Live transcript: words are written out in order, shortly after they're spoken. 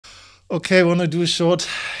Okay, want to do a short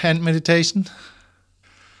hand meditation?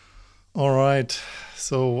 All right.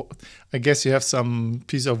 So I guess you have some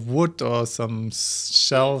piece of wood or some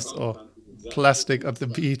shells or plastic at the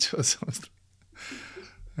beach or something.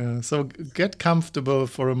 Yeah, so get comfortable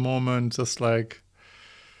for a moment, just like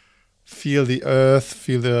feel the earth,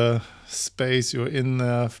 feel the space you're in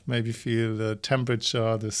there, maybe feel the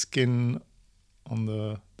temperature, the skin on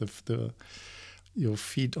the your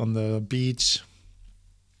feet on the beach.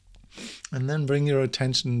 And then bring your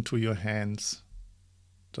attention to your hands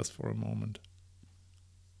just for a moment.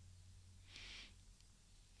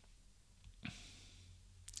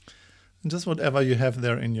 And just whatever you have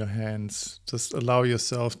there in your hands, just allow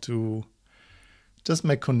yourself to just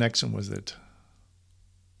make connection with it.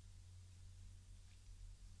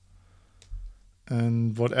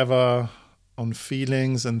 And whatever on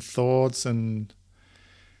feelings and thoughts and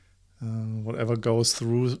whatever goes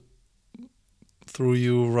through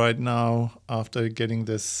you right now after getting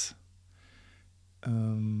this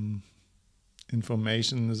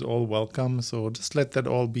information is all welcome. So just let that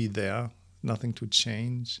all be there. Nothing to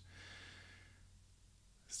change.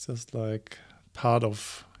 It's just like part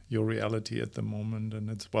of your reality at the moment, and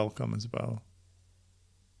it's welcome as well.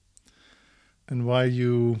 And while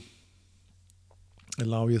you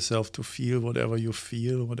allow yourself to feel whatever you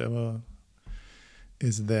feel, whatever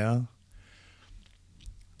is there,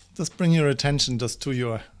 just bring your attention just to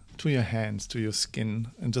your hands, to your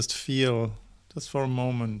skin, and just feel, just for a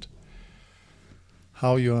moment,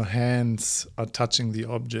 how your hands are touching the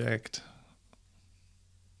object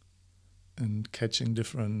and catching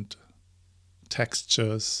different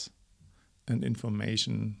textures and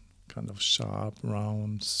information, kind of sharp,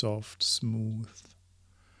 round, soft, smooth.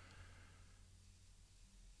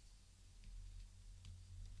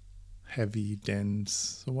 Heavy,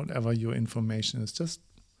 dense, so whatever your information is, just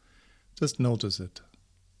notice it.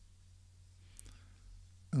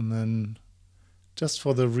 And then just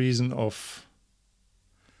for the reason of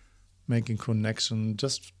making connection,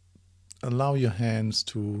 just allow your hands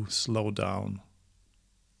to slow down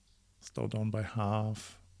by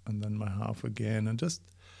half, and then by half again, and just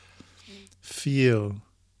feel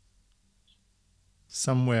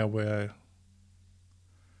somewhere where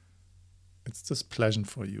it's just pleasant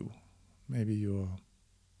for you. Maybe your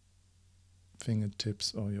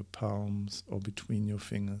fingertips or your palms or between your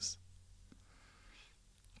fingers.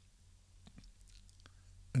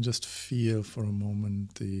 And just feel for a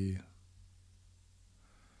moment the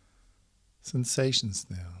sensations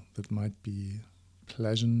there that might be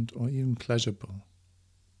pleasant or even pleasurable.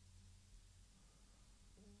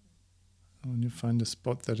 And when you find a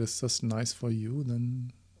spot that is just nice for you,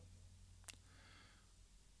 then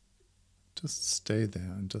just stay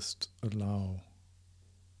there and just allow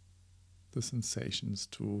the sensations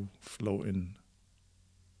to flow in.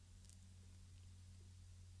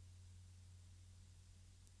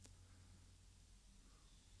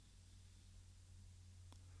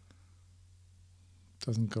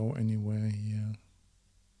 Doesn't go anywhere here.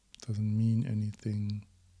 Doesn't mean anything.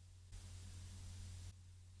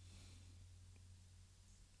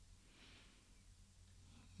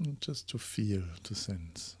 Just to feel, to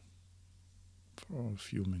sense for a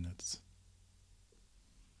few minutes.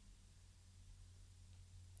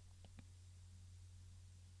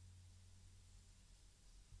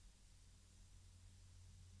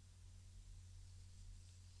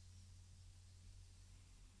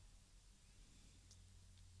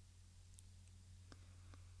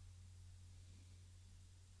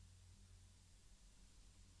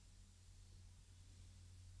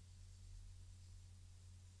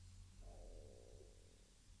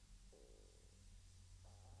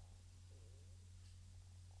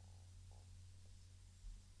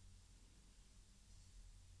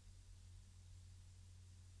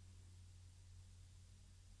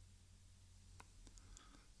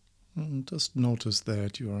 And just notice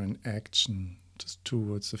that you are in action, just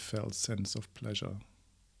towards a felt sense of pleasure.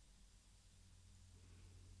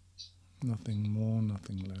 Nothing more,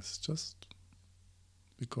 nothing less, just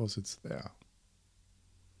because it's there.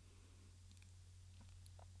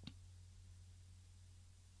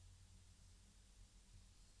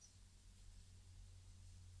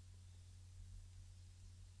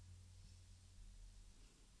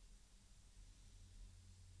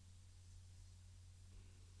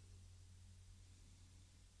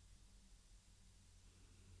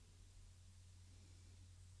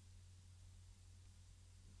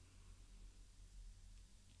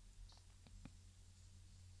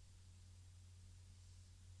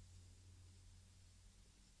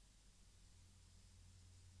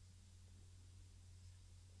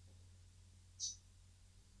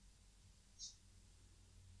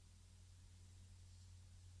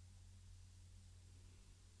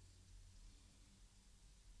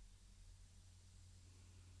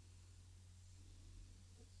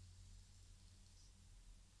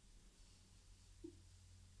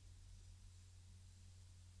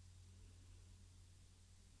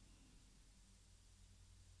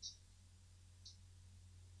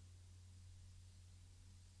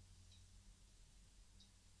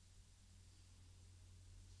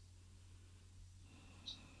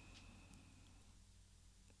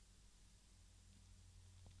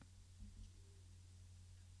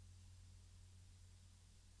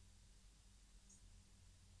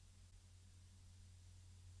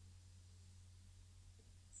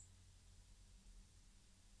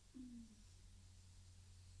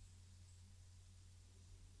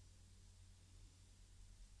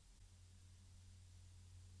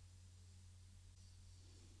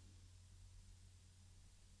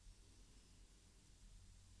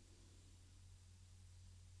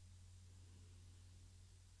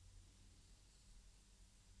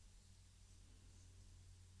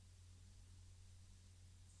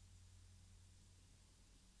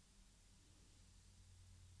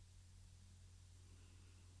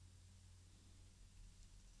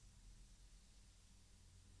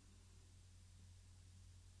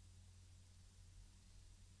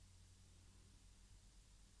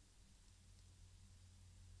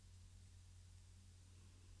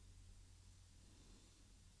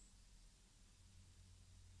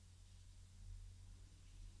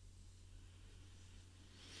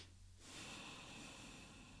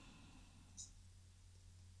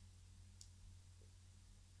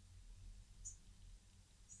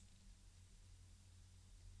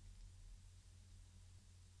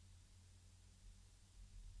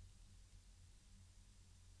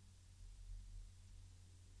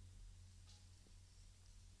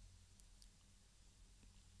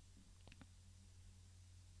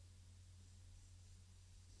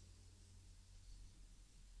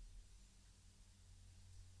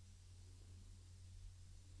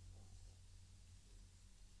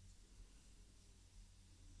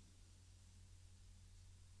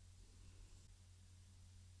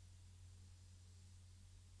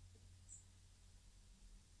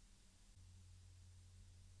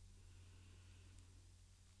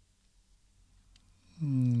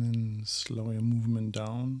 And slow your movement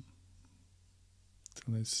down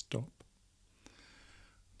till they stop.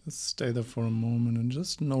 Just stay there for a moment and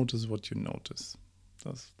just notice what you notice.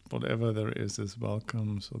 Just whatever there is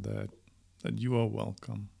welcome, so that you are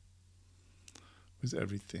welcome with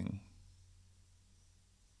everything.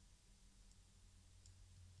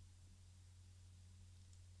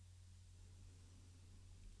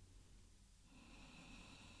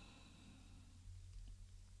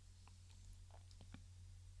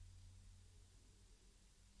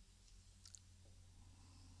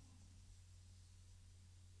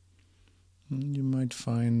 You might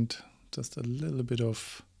find just a little bit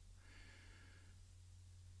of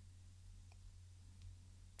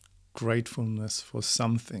gratefulness for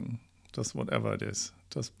something, just whatever it is,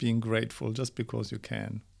 just being grateful just because you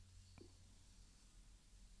can.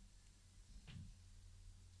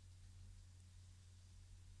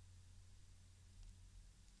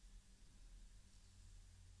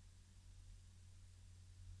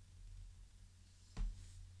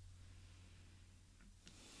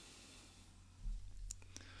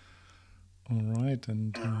 All right,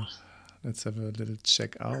 and let's have a little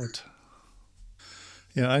check out.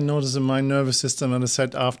 Yeah, I noticed in my nervous system, and I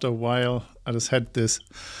said after a while, I just had this,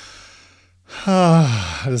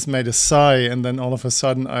 I just made a sigh, and then all of a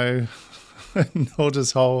sudden I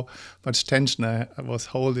noticed how much tension I was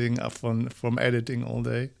holding up from editing all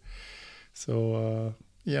day. So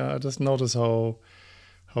yeah, I just noticed how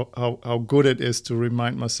good it is to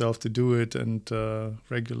remind myself to do it and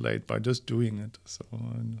regulate by just doing it. So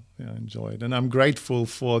yeah, I enjoy it. And I'm grateful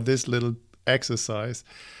for this little exercise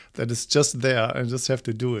that is just there. I just have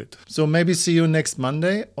to do it. So maybe see you next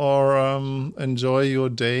Monday, or enjoy your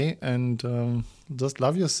day and just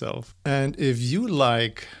love yourself. And if you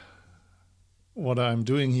like what I'm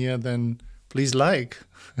doing here, then please like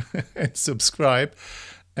and subscribe.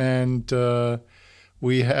 And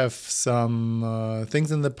we have some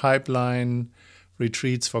things in the pipeline,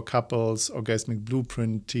 retreats for couples, Orgasmic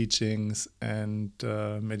Blueprint teachings, and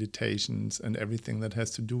meditations, and everything that has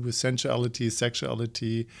to do with sensuality,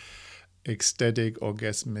 sexuality, ecstatic,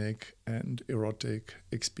 orgasmic, and erotic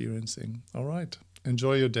experiencing. All right.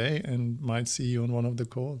 Enjoy your day, and might see you on one of the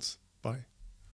calls. Bye.